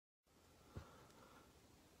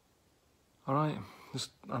All right,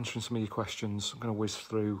 just answering some of your questions. I'm going to whiz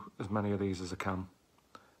through as many of these as I can.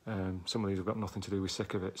 Some of these have got nothing to do with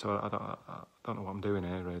sick of it, so I don't know what I'm doing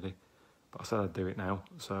here really. But I said I'd do it now.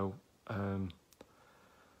 So,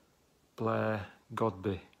 Blair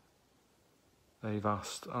Godby, they've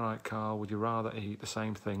asked, all right, Carl, would you rather eat the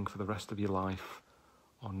same thing for the rest of your life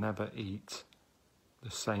or never eat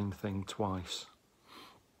the same thing twice?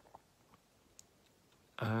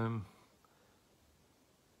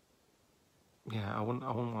 Yeah, I wouldn't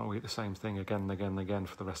want to eat the same thing again and again and again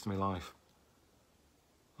for the rest of my life.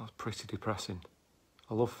 That's pretty depressing.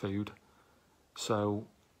 I love food, so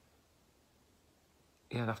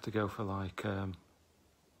yeah, I'd have to go for like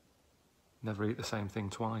never eat the same thing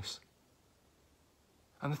twice.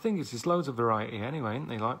 And the thing is, there's loads of variety anyway, isn't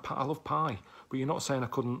there? Like, I love pie, but you're not saying I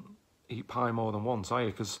couldn't eat pie more than once, are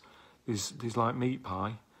you? Because there's like meat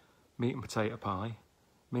pie, meat and potato pie,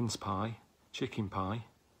 mince pie, chicken pie,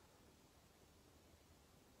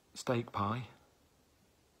 steak pie.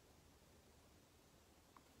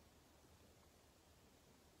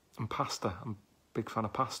 And pasta, I'm a big fan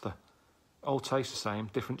of pasta. All taste the same,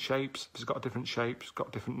 different shapes. If it's got a different shape, it's got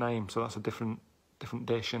a different name, so that's a different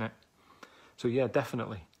dish, innit? So yeah,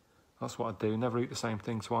 definitely. That's what I'd do. Never eat the same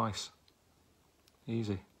thing twice.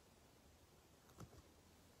 Easy.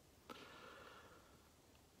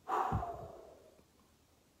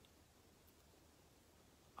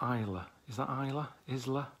 Isla. Is that Isla?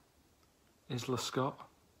 Isla Scott?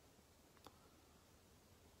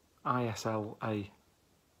 ISLA.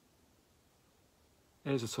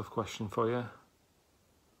 Here's a tough question for you.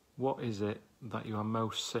 What is it that you are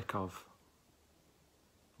most sick of?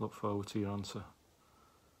 Look forward to your answer.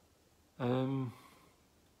 At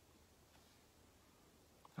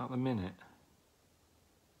the minute,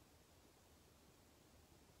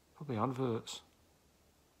 probably adverts.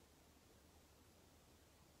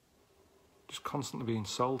 Just constantly being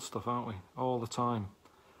sold stuff, aren't we? All the time.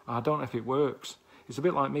 I don't know if it works. It's a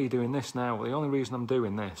bit like me doing this now. The only reason I'm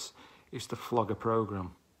doing this is to flog a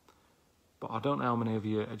programme. But I don't know how many of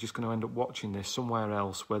you are just going to end up watching this somewhere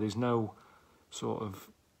else where there's no sort of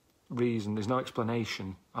reason, there's no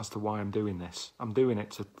explanation as to why I'm doing this. I'm doing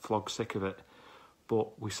it to flog sick of it.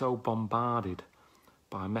 But we're so bombarded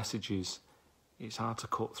by messages, it's hard to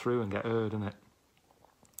cut through and get heard, isn't it?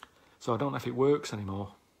 So I don't know if it works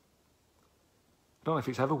anymore. I don't know if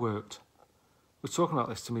it's ever worked. I was talking about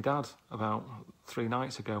this to my dad about 3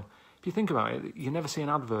 nights ago. If you think about it, you never see an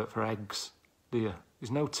advert for eggs, do you?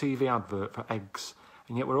 There's no TV advert for eggs,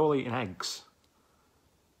 and yet we're all eating eggs.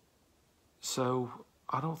 So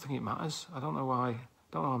I don't think it matters. I don't know why. I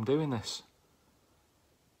don't know why I'm doing this.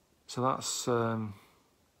 So that's kind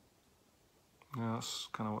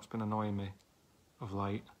of what's been annoying me of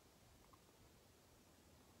late.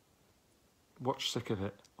 Watch Sick of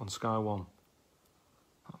It on Sky One.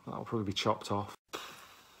 That'll probably be chopped off.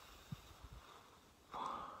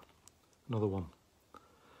 Another one.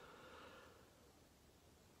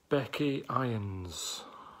 Becky Irons.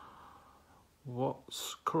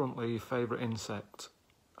 What's currently your favourite insect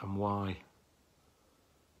and why?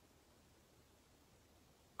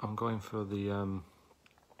 I'm going for the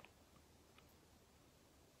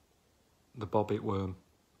bobbit worm.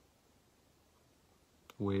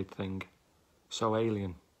 Weird thing. So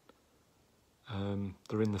alien.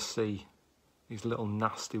 They're in the sea. These little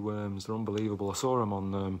nasty worms. They're unbelievable. I saw them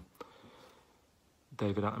on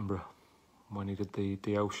David Attenborough when he did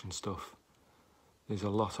the ocean stuff. There's a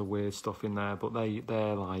lot of weird stuff in there, but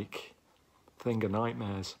they're like thing of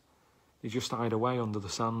nightmares. They just hide away under the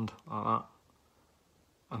sand like that.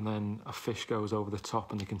 And then a fish goes over the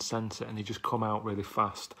top and they can sense it and they just come out really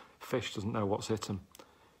fast. Fish doesn't know what's hit them.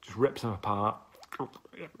 Just rips them apart,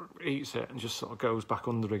 eats it and just sort of goes back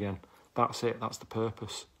under again. That's it, that's the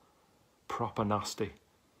purpose. Proper nasty.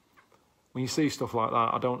 When you see stuff like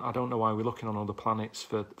that, I don't know why we're looking on other planets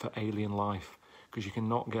for alien life, because you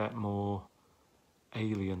cannot get more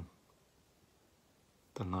alien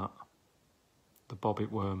than that. The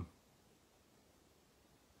bobbit worm.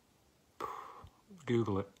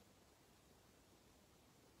 Google it.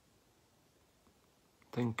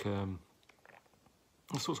 I think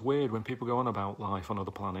that's what's weird when people go on about life on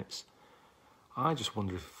other planets. I just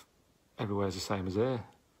wonder if everywhere's the same as here.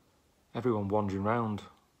 Everyone wandering around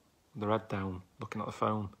with their head down, looking at the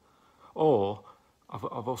phone. Or I've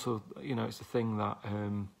also, you know, it's the thing that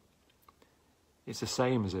it's the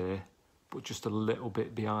same as here, but just a little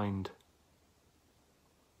bit behind.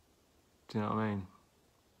 Do you know what I mean?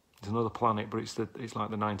 It's another planet, but it's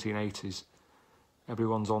like the 1980s.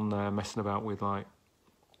 Everyone's on there messing about with, like,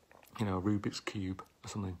 you know, a Rubik's Cube or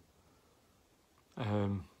something.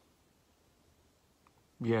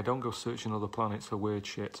 Yeah, don't go searching other planets for weird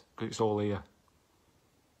shit, because it's all here.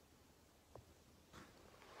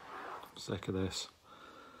 I'm sick of this.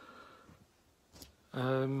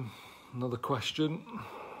 Another question.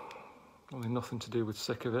 Only nothing to do with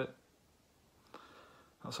sick of it.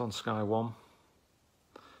 That's on Sky One.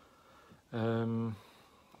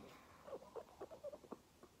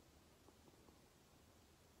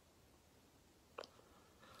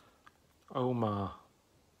 Omar.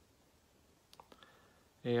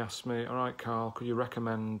 He asked me, alright Carl, could you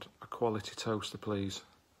recommend a quality toaster please?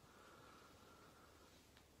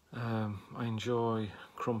 I enjoy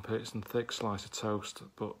crumpets and thick slice of toast,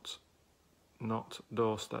 but not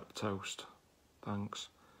doorstep toast. Thanks.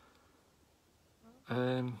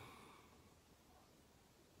 I've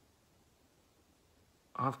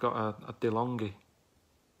got a DeLonghi.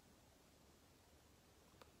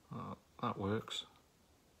 That works.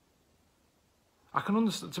 I can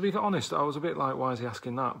understand, to be honest, I was a bit like, why is he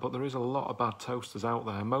asking that? But there is a lot of bad toasters out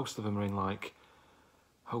there. Most of them are in like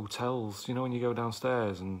hotels. You know, when you go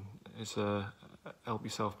downstairs and it's a help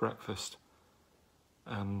yourself breakfast,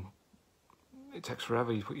 and it takes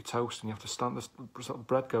forever. You put your toast and you have to stand, the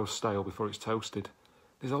bread goes stale before it's toasted.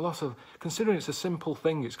 There's a lot of, considering it's a simple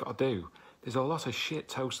thing it's got to do, there's a lot of shit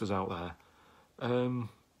toasters out there. And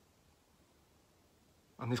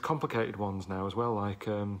there's complicated ones now as well, like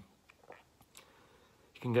you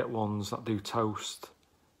can get ones that do toast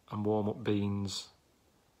and warm up beans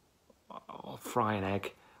or fry an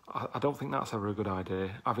egg. I don't think that's ever a good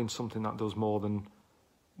idea, having something that does more than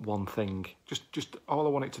one thing. Just all I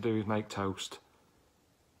want it to do is make toast,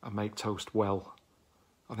 and make toast well.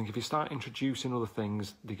 I think if you start introducing other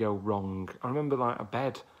things, they go wrong. I remember like a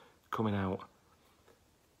bed coming out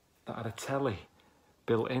that had a telly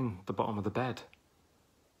built in the bottom of the bed.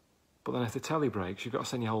 But then if the telly breaks, you've got to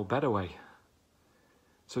send your whole bed away.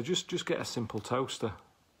 So just get a simple toaster.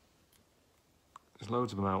 There's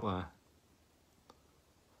loads of them out there.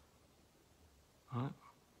 Right.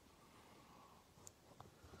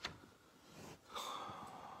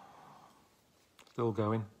 Still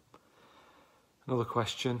going. Another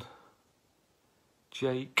question.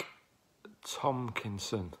 Jake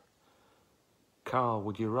Tomkinson. Carl,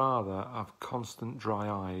 would you rather have constant dry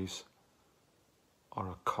eyes or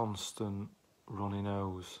a constant runny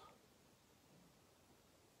nose?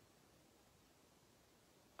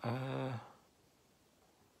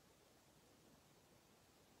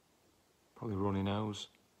 Probably runny nose,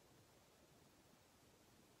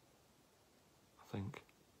 I think.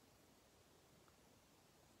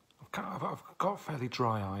 I've got fairly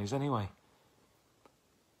dry eyes anyway.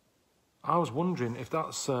 I was wondering if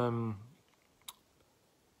that's, I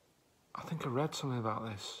think I read something about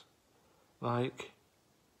this. Like,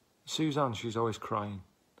 Suzanne, she's always crying.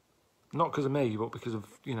 Not because of me, but because of,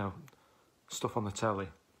 you know, stuff on the telly.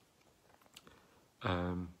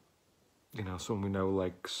 You know, someone with no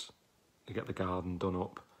legs, they get the garden done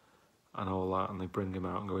up and all that, and they bring him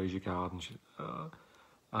out and go, here's your garden.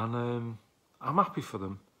 I'm happy for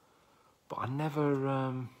them, but I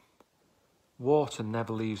never, water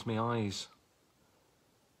never leaves my eyes.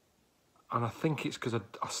 And I think it's because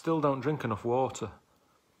I still don't drink enough water.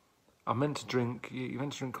 I meant to drink, you're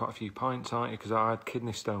meant to drink quite a few pints, aren't you? Because I had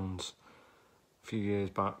kidney stones a few years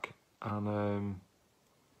back, and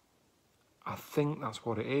I think that's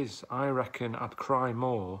what it is. I reckon I'd cry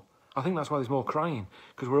more. I think that's why there's more crying,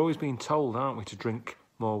 because we're always being told, aren't we, to drink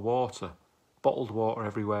more water. Bottled water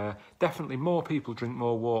everywhere. Definitely more people drink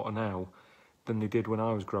more water now than they did when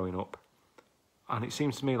I was growing up. And it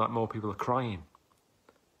seems to me like more people are crying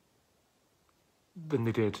than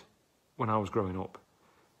they did when I was growing up.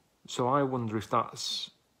 So I wonder if that's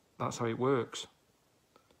how it works.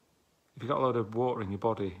 If you've got a load of water in your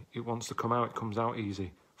body, it wants to come out, it comes out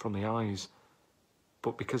easy from the eyes.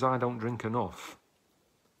 But because I don't drink enough,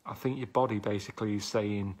 I think your body basically is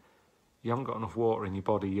saying, you haven't got enough water in your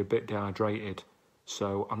body, you're a bit dehydrated,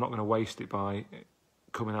 so I'm not going to waste it by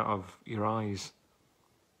coming out of your eyes.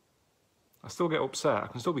 I still get upset, I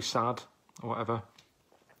can still be sad or whatever.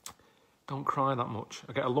 Don't cry that much.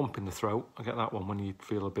 I get a lump in the throat, I get that one when you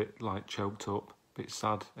feel a bit like choked up, a bit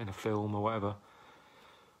sad in a film or whatever.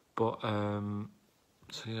 But,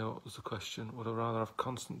 so yeah, what was the question? Would I rather have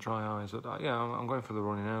constant dry eyes? Yeah, I'm going for the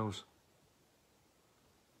runny nose.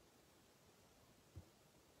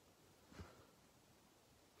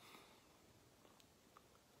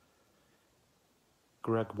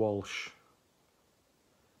 Greg Walsh.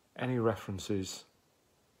 Any references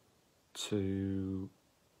to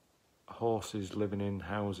horses living in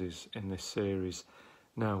houses in this series?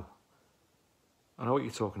 No. I know what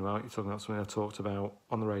you're talking about. You're talking about something I talked about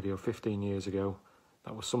on the radio 15 years ago.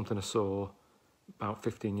 That was something I saw about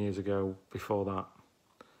 15 years ago, before that.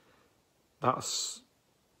 That's,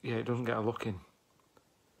 yeah, it doesn't get a look in.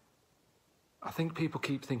 I think people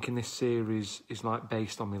keep thinking this series is like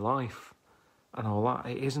based on my life and all that.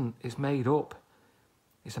 It isn't. It's made up.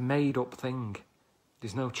 It's a made up thing.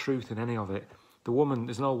 There's no truth in any of it.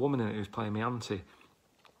 There's no woman in it who's playing my auntie.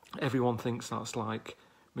 Everyone thinks that's like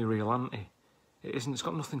my real auntie. It isn't. It's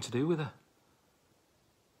got nothing to do with her.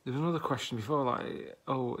 There was another question before, like,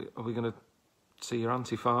 oh, are we going to see your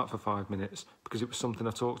auntie fart for 5 minutes? Because it was something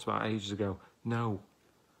I talked about ages ago. No.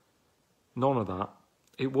 None of that.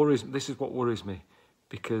 It worries. This is what worries me,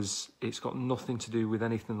 because it's got nothing to do with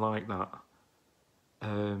anything like that.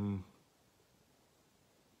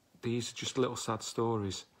 These are just little sad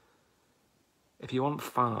stories. If you want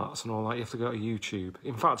farts and all that, you have to go to YouTube.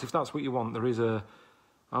 In fact, if that's what you want, there is a...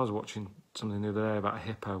 I was watching something the other day about a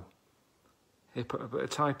hippo.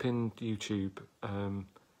 Type in YouTube,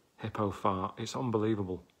 hippo fart. It's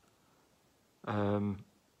unbelievable. The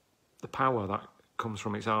power that comes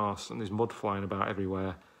from its arse, and there's mud flying about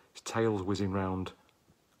everywhere. Its tail's whizzing round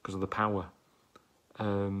because of the power.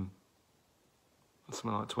 Something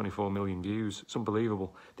like 24 million views. It's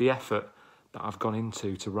unbelievable. The effort that I've gone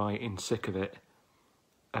into to write in sick of it.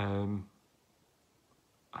 And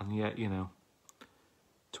yet, you know,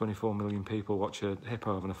 24 million people watch a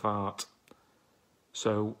hippo having a fart.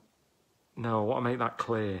 So, no, I want to make that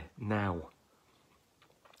clear now.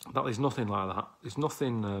 That there's nothing like that. There's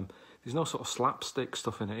nothing, there's no sort of slapstick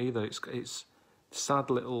stuff in it either. It's sad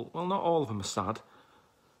little, well, not all of them are sad,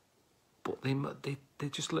 but they're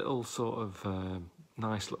just little sort of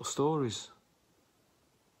nice little stories.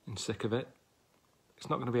 I'm sick of it. It's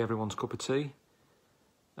not going to be everyone's cup of tea.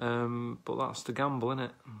 But that's the gamble,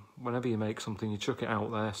 innit? Whenever you make something, you chuck it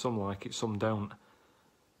out there. Some like it, some don't.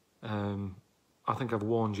 I think I've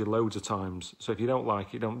warned you loads of times. So if you don't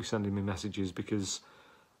like it, don't be sending me messages, because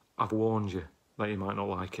I've warned you that you might not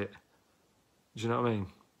like it. Do you know what I mean?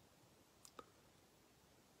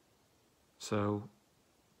 So,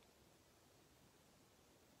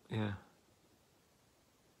 yeah.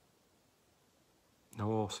 No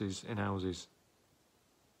horses in houses.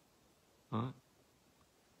 All right.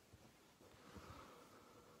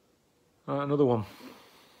 Right, another one.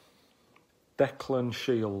 Declan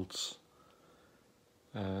Shields.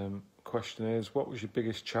 Question is, what was your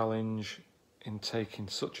biggest challenge in taking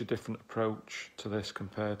such a different approach to this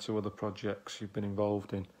compared to other projects you've been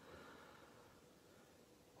involved in?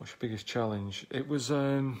 What's your biggest challenge? It was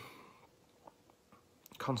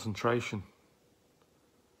concentration.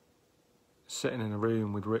 Sitting in a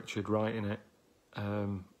room with Richard writing it,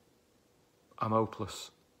 I'm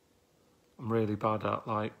hopeless. I'm really bad at,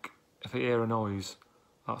 like, if I hear a noise,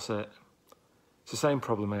 that's it. It's the same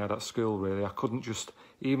problem I had at school, really. I couldn't just,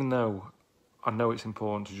 even though I know it's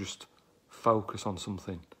important to just focus on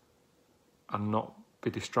something and not be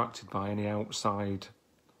distracted by any outside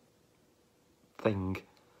thing,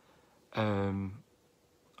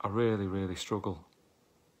 I really, really struggle.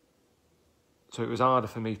 So it was harder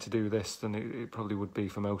for me to do this than it probably would be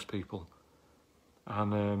for most people.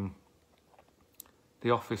 And the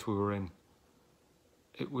office we were in,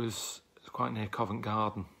 it was quite near Covent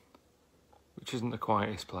Garden, which isn't the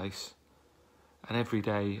quietest place. And every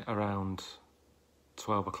day around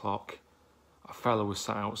 12 o'clock, a fella was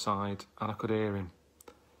sat outside and I could hear him.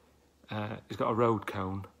 He's got a road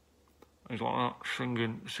cone. He's like that,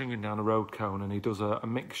 singing down a road cone, and he does a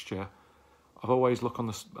mixture. I've always looked on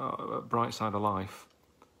the bright side of life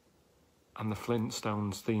and the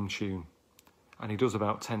Flintstones theme tune, and he does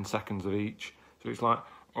about 10 seconds of each. So it's like,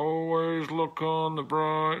 always look on the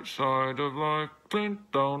bright side of life,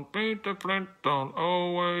 Flintstone, Peter Flintstone,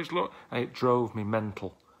 always look. And it drove me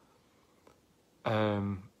mental.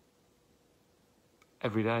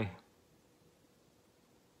 Every day.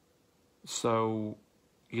 So,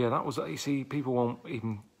 yeah, that was, you see, people won't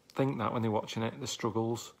even think that when they're watching it, the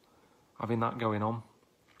struggles, having that going on.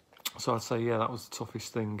 So I'd say, yeah, that was the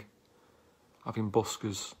toughest thing, having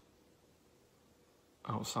buskers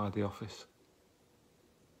outside the office.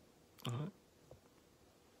 All right.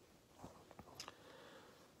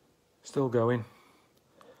 Still going.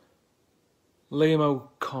 Liam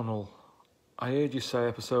O'Connell, I heard you say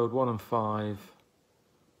episode 1 and 5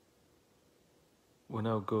 were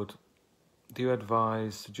no good. Do you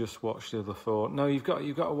advise to just watch the other 4? No, you've got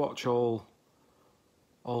to watch all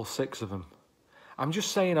 6 of them. I'm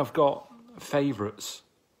just saying I've got favourites,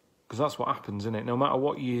 because that's what happens, isn't it? No matter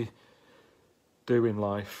what you do in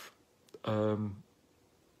life, you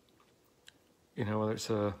know, whether it's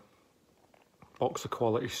a box of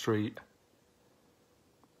Quality Street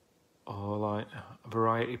or like a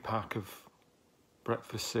variety pack of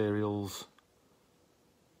breakfast cereals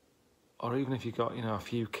or even if you've got, you know, a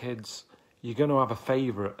few kids, you're going to have a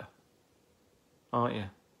favourite, aren't you?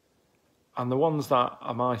 And the ones that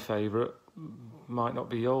are my favourite might not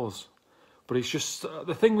be yours. But it's just,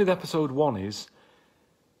 the thing with episode 1 is,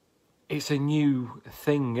 it's a new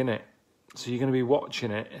thing, innit? So you're going to be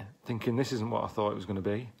watching it thinking, this isn't what I thought it was going to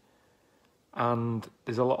be. And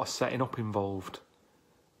there's a lot of setting up involved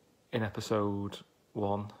in episode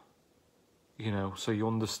 1, you know, so you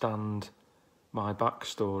understand my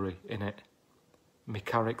backstory in it, my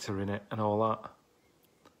character in it, and all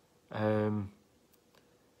that.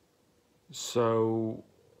 So,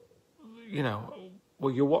 you know,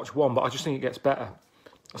 well, you'll watch 1, but I just think it gets better.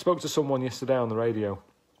 I spoke to someone yesterday on the radio,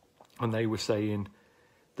 and they were saying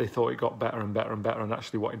they thought it got better and better and better, and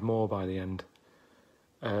actually wanted more by the end.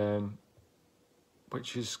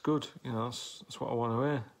 Which is good, you know, that's what I want to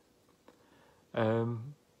hear.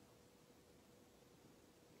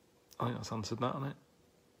 I think that's answered that, hasn't it?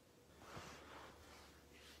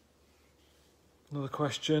 Another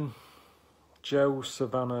question. Joe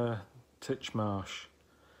Savannah Titchmarsh.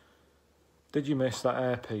 Did you miss that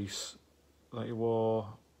earpiece that you wore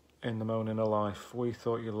in The Moaning of Life? We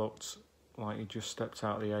thought you looked like you just stepped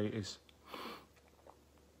out of the 80s.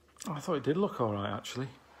 I thought it did look alright, actually.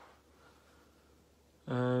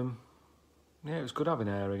 Yeah, it was good having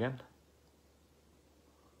hair again.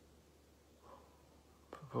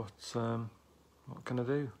 But what can I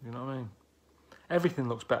do? You know what I mean? Everything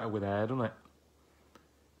looks better with hair, doesn't it?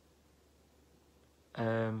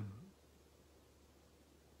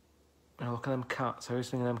 Now look at them cats. I was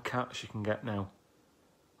thinking of them cats you can get now.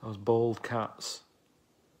 Those bald cats.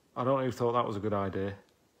 I don't know who thought that was a good idea.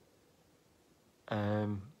 I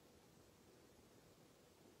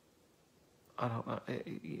don't know.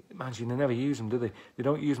 Imagine they never use them, do they? They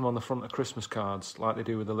don't use them on the front of Christmas cards like they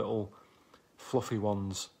do with the little fluffy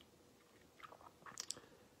ones.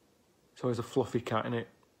 It's always a fluffy cat in it,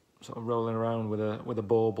 sort of rolling around with a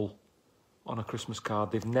bauble on a Christmas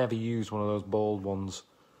card. They've never used one of those bald ones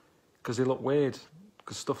because they look weird.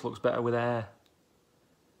 Because stuff looks better with hair.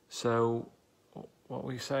 So, what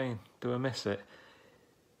were you saying? Do I miss it?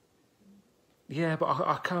 Yeah, but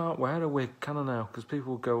I can't wear a wig, can I now? Because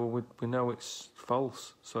people will go, well, we know it's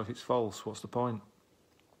false. So if it's false, what's the point?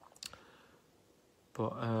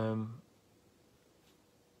 But,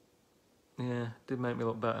 yeah, it did make me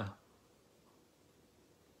look better.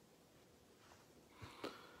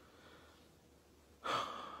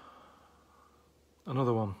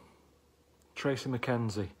 Another one. Tracy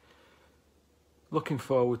McKenzie. Looking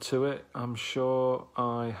forward to it. I'm sure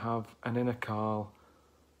I have an inner Carl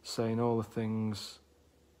saying all the things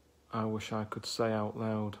I wish I could say out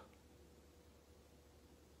loud.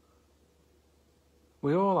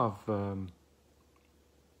 We all have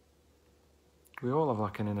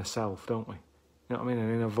like an inner self, don't we? You know what I mean?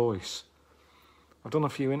 An inner voice. I've done a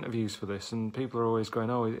few interviews for this and people are always going,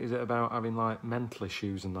 oh, is it about having like mental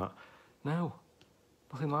issues and that? No,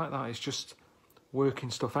 nothing like that. It's just working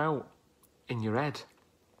stuff out in your head.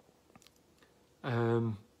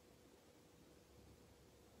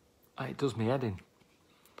 It does me head in.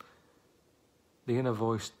 The inner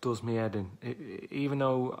voice does me head in. Even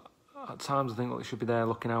though at times I think, it should be there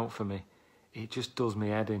looking out for me, it just does me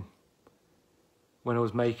head in. When I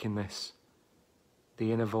was making this,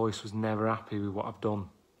 the inner voice was never happy with what I've done.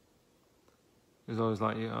 It was always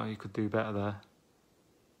like, oh, you could do better there.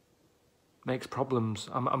 Makes problems.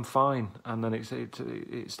 I'm fine, and then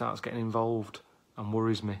it starts getting involved and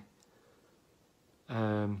worries me.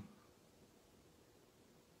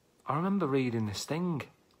 I remember reading this thing.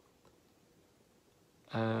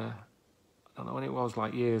 I don't know when it was,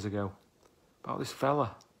 like years ago, about this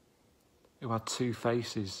fella who had 2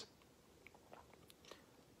 faces.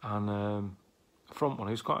 And the front one,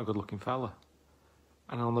 he was quite a good-looking fella.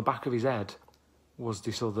 And on the back of his head was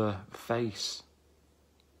this other face.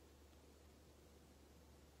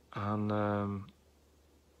 And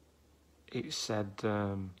it said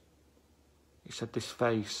this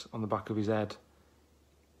face on the back of his head.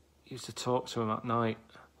 He used to talk to him at night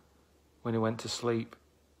when he went to sleep.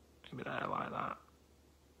 He'd be there like that,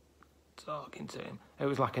 talking to him. It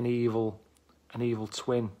was like an evil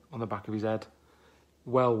twin on the back of his head.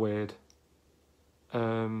 Well weird.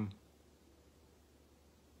 You'll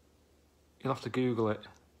have to Google it.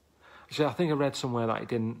 Actually, I think I read somewhere that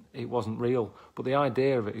it wasn't real, but the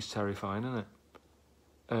idea of it is terrifying, isn't it?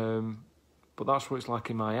 But that's what it's like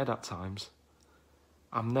in my head at times.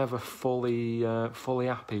 I'm never fully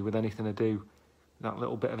happy with anything I do. That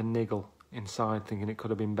little bit of a niggle inside, thinking it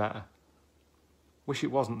could have been better. Wish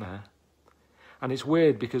it wasn't there. And it's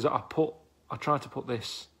weird because I tried to put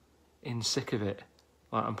this in Sick of It.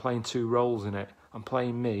 Like I'm playing 2 roles in it. I'm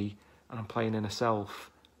playing me, and I'm playing Inner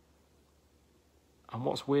Self. And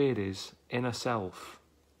what's weird is Inner Self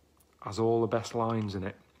has all the best lines in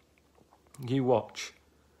it. You watch,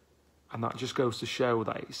 and that just goes to show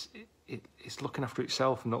that it's looking after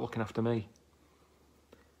itself and not looking after me.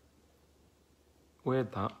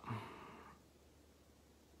 Weird that.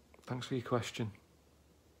 Thanks for your question.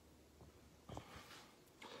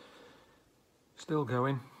 Still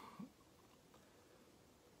going.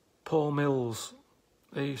 Paul Mills,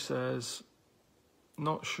 he says,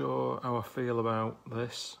 not sure how I feel about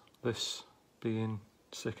this being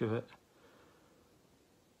sick of it.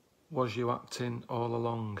 Was you acting all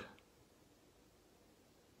along?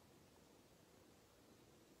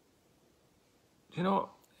 You know what?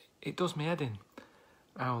 It does me head in.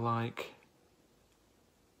 How, like,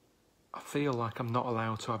 I feel like I'm not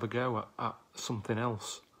allowed to have a go at something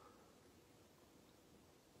else.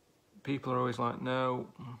 People are always like, no,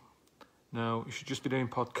 you should just be doing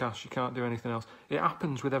podcasts, you can't do anything else. It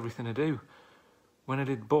happens with everything I do. When I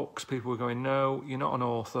did books, people were going, no, you're not an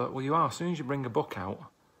author. Well, you are. As soon as you bring a book out,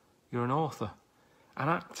 you're an author. And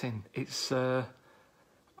acting, it's, I'm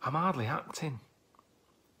hardly acting.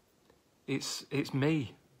 It's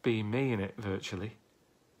me being me in it, virtually.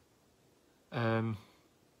 For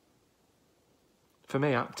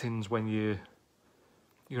me, acting's when you're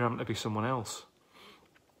having to be someone else.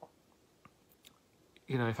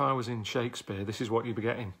 You know, if I was in Shakespeare, this is what you'd be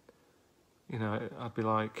getting. You know, I'd be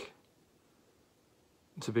like,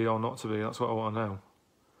 to be or not to be, that's what I want to know.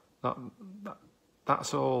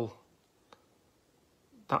 That's all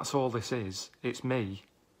this is. It's me,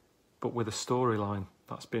 but with a storyline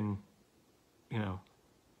that's been, you know,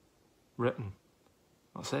 written.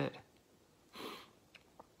 That's it.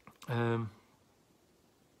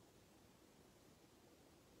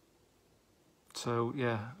 So,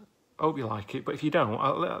 yeah, hope you like it. But if you don't,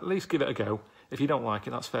 I'll at least give it a go. If you don't like it,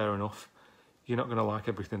 that's fair enough. You're not going to like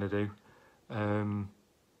everything I do.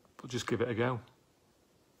 But just give it a go.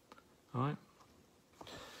 All right.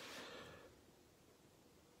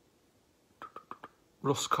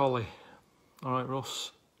 Russ Colley. All right,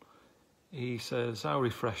 Russ. He says, how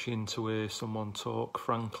refreshing to hear someone talk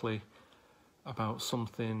frankly about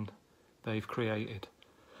something they've created.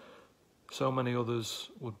 So many others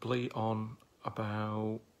would bleat on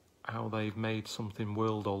about how they've made something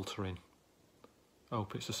world-altering.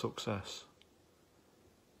 Hope it's a success.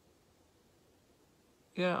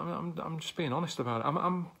 Yeah, I'm just being honest about it.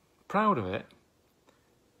 I'm proud of it,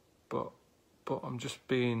 but I'm just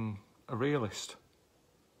being a realist.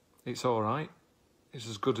 It's all right. It's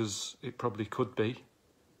as good as it probably could be.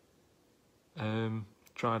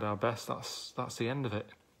 Tried our best. That's the end of it.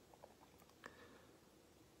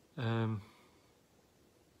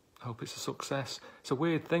 Hope it's a success. It's a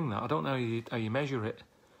weird thing that I don't know how you measure it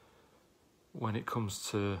when it comes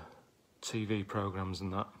to TV programs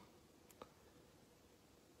and that.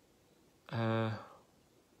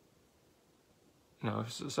 You know,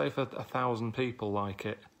 say if 1,000 people like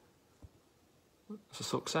it, it's a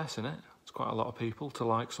success, isn't it? It's quite a lot of people to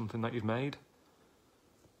like something that you've made.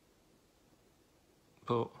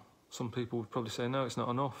 But some people would probably say, no, it's not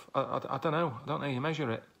enough. I don't know. I don't know how you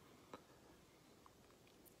measure it.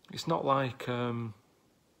 It's not like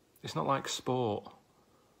sport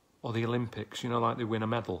or the Olympics, you know, like they win a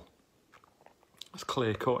medal. It's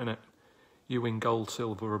clear cut, innit? You win gold,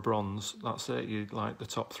 silver or bronze, that's it, you like the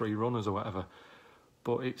top 3 runners or whatever.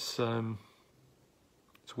 But it's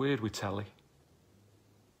weird with telly.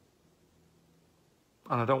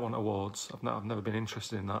 And I don't want awards. I've never been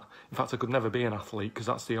interested in that. In fact, I could never be an athlete because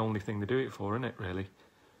that's the only thing they do it for, isn't it, really?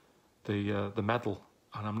 The medal.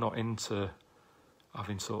 And I'm not into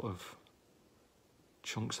having sort of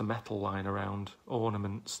chunks of metal lying around,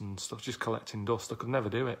 ornaments and stuff, just collecting dust. I could never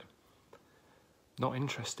do it. Not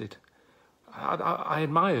interested. I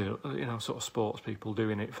admire, you know, sort of sports people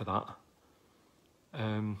doing it for that.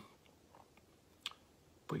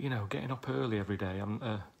 But, you know, getting up early every day,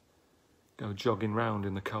 go jogging round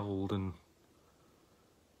in the cold, and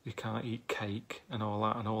you can't eat cake and all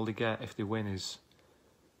that, and all they get if they win is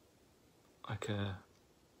like a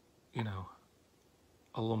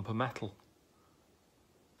lump of metal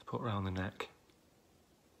to put around the neck.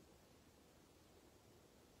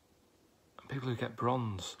 And people who get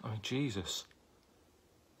bronze, I mean, Jesus,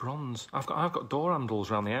 bronze. I've got door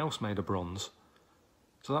handles around the house made of bronze.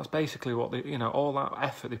 So that's basically what they, you know, all that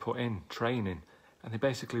effort they put in training, and they're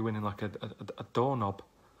basically winning like a doorknob.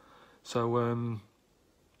 So,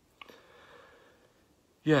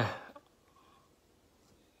 yeah,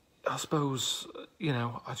 I suppose, you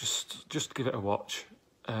know, I just give it a watch.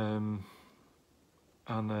 And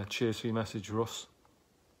cheers for your message, Russ.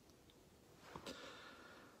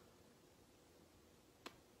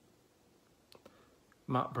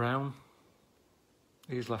 Matt Brown,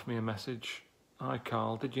 he's left me a message. Hi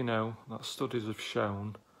Carl, did you know that studies have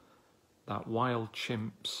shown that wild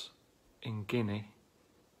chimps in Guinea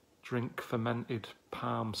drink fermented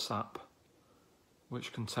palm sap,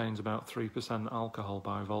 which contains about 3% alcohol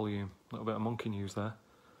by volume? A little bit of monkey news there.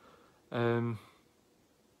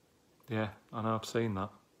 Yeah, I know, I've seen that.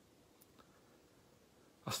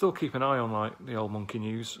 I still keep an eye on like the old monkey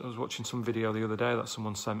news. I was watching some video the other day that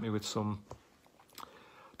someone sent me with some,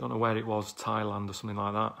 don't know where it was, Thailand or something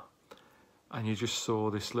like that, and you just saw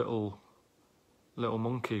this little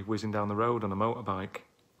monkey whizzing down the road on a motorbike.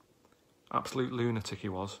 Absolute lunatic he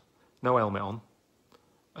was. No helmet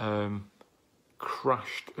on.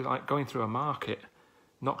 Crashed, like going through a market,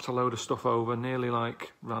 knocked a load of stuff over, nearly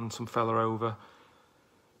like ran some fella over.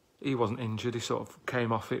 He wasn't injured, he sort of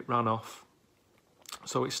came off it, ran off.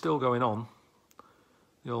 So it's still going on,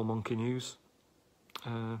 the old monkey news.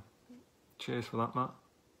 Cheers for that, Matt.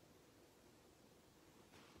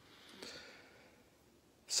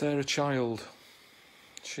 Sarah Child,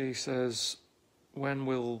 she says, when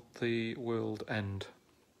will the world end?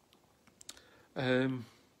 The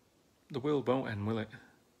world won't end, will it?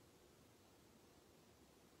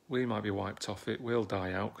 We might be wiped off it, we'll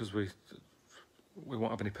die out because we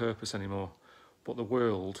won't have any purpose anymore. But the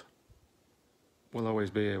world will always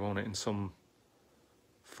be here, won't it, in some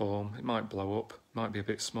form. It might blow up, might be a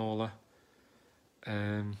bit smaller.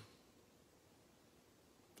 It'll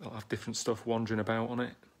have different stuff wandering about on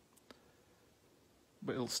it,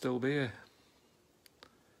 but it'll still be here.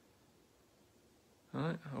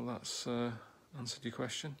 Alright, well that's answered your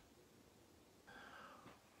question.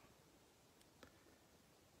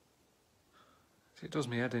 It does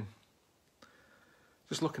me head in.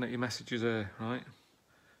 Just looking at your messages here, right?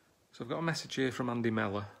 So I've got a message here from Andy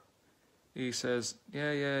Meller. He says,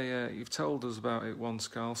 yeah, you've told us about it once,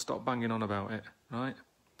 Carl, stop banging on about it, right?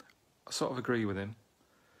 I sort of agree with him.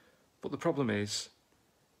 But the problem is,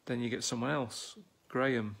 then you get someone else,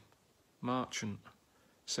 Graham Marchant,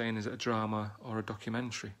 saying is it a drama or a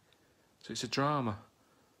documentary? So it's a drama.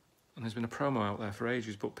 And there's been a promo out there for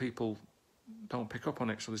ages, but people don't pick up on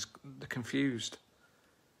it, so they're confused.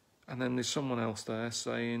 And then there's someone else there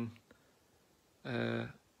saying,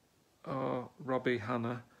 Robbie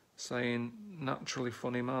Hanna saying, naturally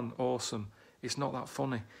funny man, awesome. It's not that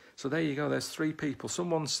funny. So there you go, there's three people.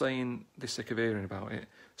 Someone's saying they're sick of hearing about it,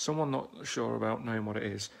 someone not sure about knowing what it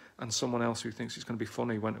is, and someone else who thinks it's going to be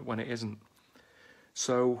funny when it isn't.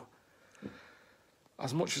 So,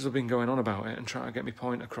 as much as I've been going on about it and trying to get my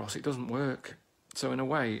point across, it doesn't work. So in a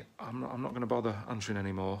way, I'm not going to bother answering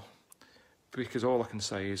anymore, because all I can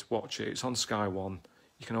say is watch it. It's on Sky One.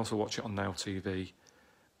 You can also watch it on Now TV.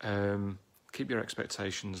 Keep your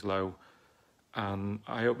expectations low, and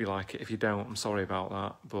I hope you like it. If you don't, I'm sorry about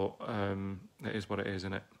that, but it is what it is,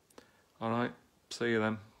 isn't it? All right, see you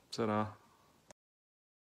then. Ta-da.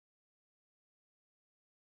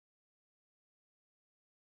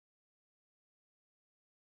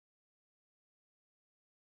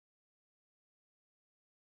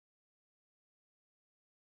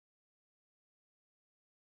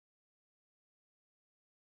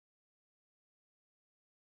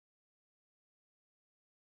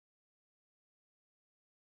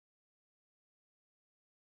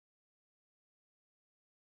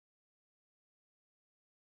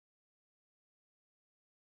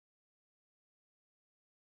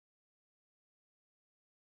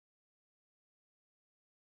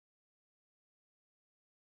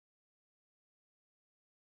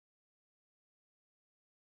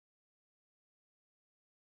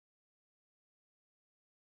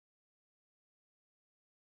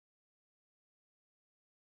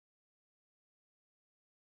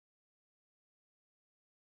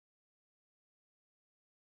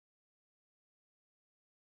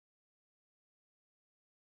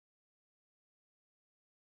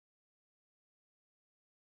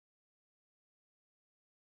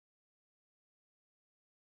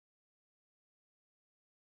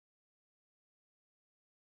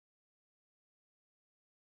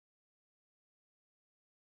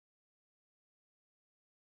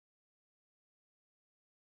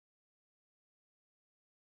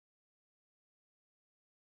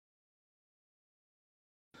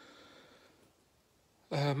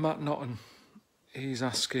 Matt Notton, he's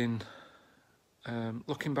asking,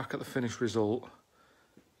 looking back at the finished result,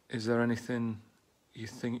 is there anything you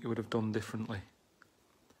think you would have done differently?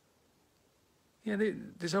 Yeah,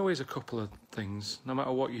 there's always a couple of things, no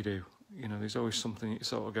matter what you do. You know, there's always something you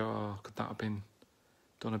sort of go, oh, could that have been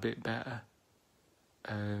done a bit better?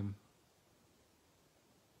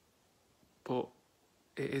 But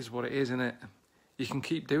it is what it is, isn't it? You can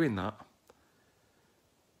keep doing that,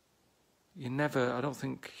 I don't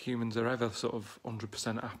think humans are ever sort of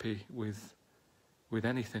 100% happy with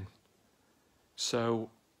anything. So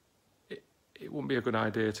it wouldn't be a good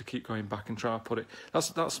idea to keep going back and try to put it.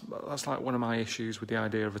 That's like one of my issues with the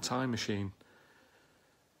idea of a time machine.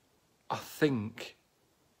 I think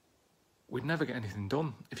we'd never get anything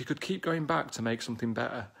done. If you could keep going back to make something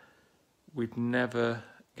better, we'd never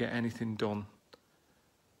get anything done.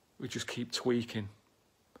 We'd just keep tweaking.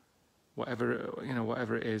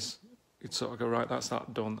 Whatever it is, you'd sort of go, right, that's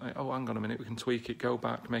that done. Oh, hang on a minute, we can tweak it, go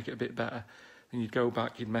back, make it a bit better. Then you'd go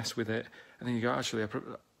back, you'd mess with it, and then you go, actually, I think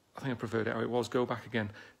I preferred it how it was, go back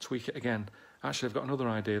again, tweak it again. Actually, I've got another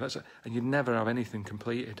idea. And you'd never have anything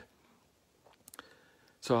completed.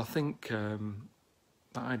 So I think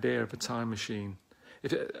that idea of a time machine,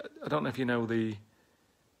 I don't know if you know the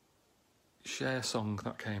Cher song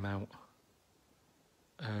that came out,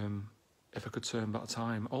 If I Could Turn Back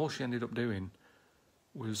Time, all she ended up doing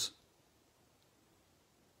was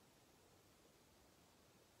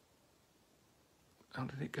how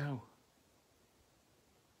did it go?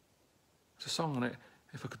 It's a song on it.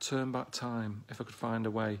 If I could turn back time, if I could find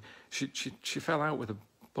a way. She fell out with a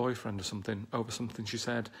boyfriend or something over something she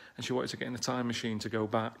said, and she wanted to get in a time machine to go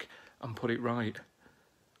back and put it right.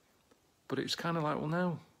 But it's kind of like, well,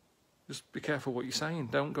 no, just be careful what you're saying.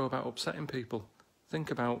 Don't go about upsetting people. Think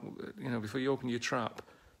about, before you open your trap,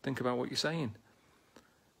 think about what you're saying.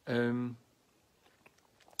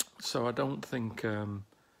 So I don't think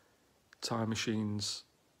time machines.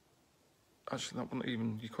 Actually, that wasn't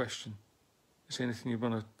even your question. Is there anything you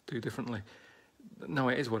want to do differently? No,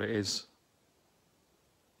 it is what it is.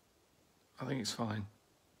 I think it's fine.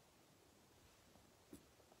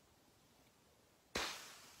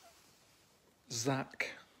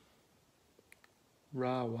 Zach.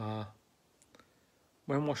 Rawa.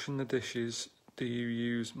 When washing the dishes, do you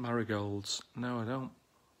use marigolds? No, I don't.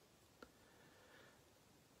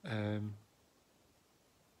 And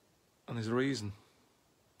there's a reason.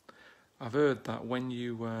 I've heard that when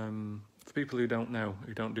you, for people who don't know,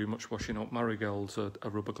 who don't do much washing up, marigolds are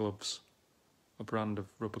rubber gloves, a brand of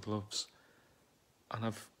rubber gloves.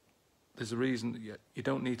 And there's a reason that you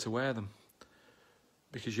don't need to wear them.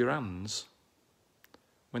 Because your hands,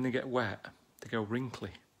 when they get wet, they go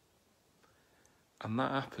wrinkly. And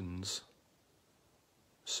that happens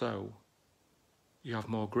so you have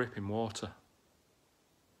more grip in water.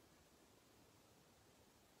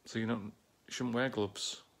 So you shouldn't wear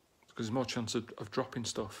gloves, because there's more chance of dropping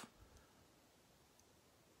stuff.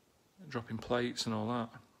 Dropping plates and all that,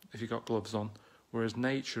 if you've got gloves on. Whereas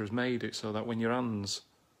nature has made it so that when your hands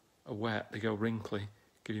are wet, they go wrinkly,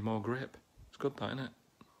 give you more grip. It's good, that, isn't it?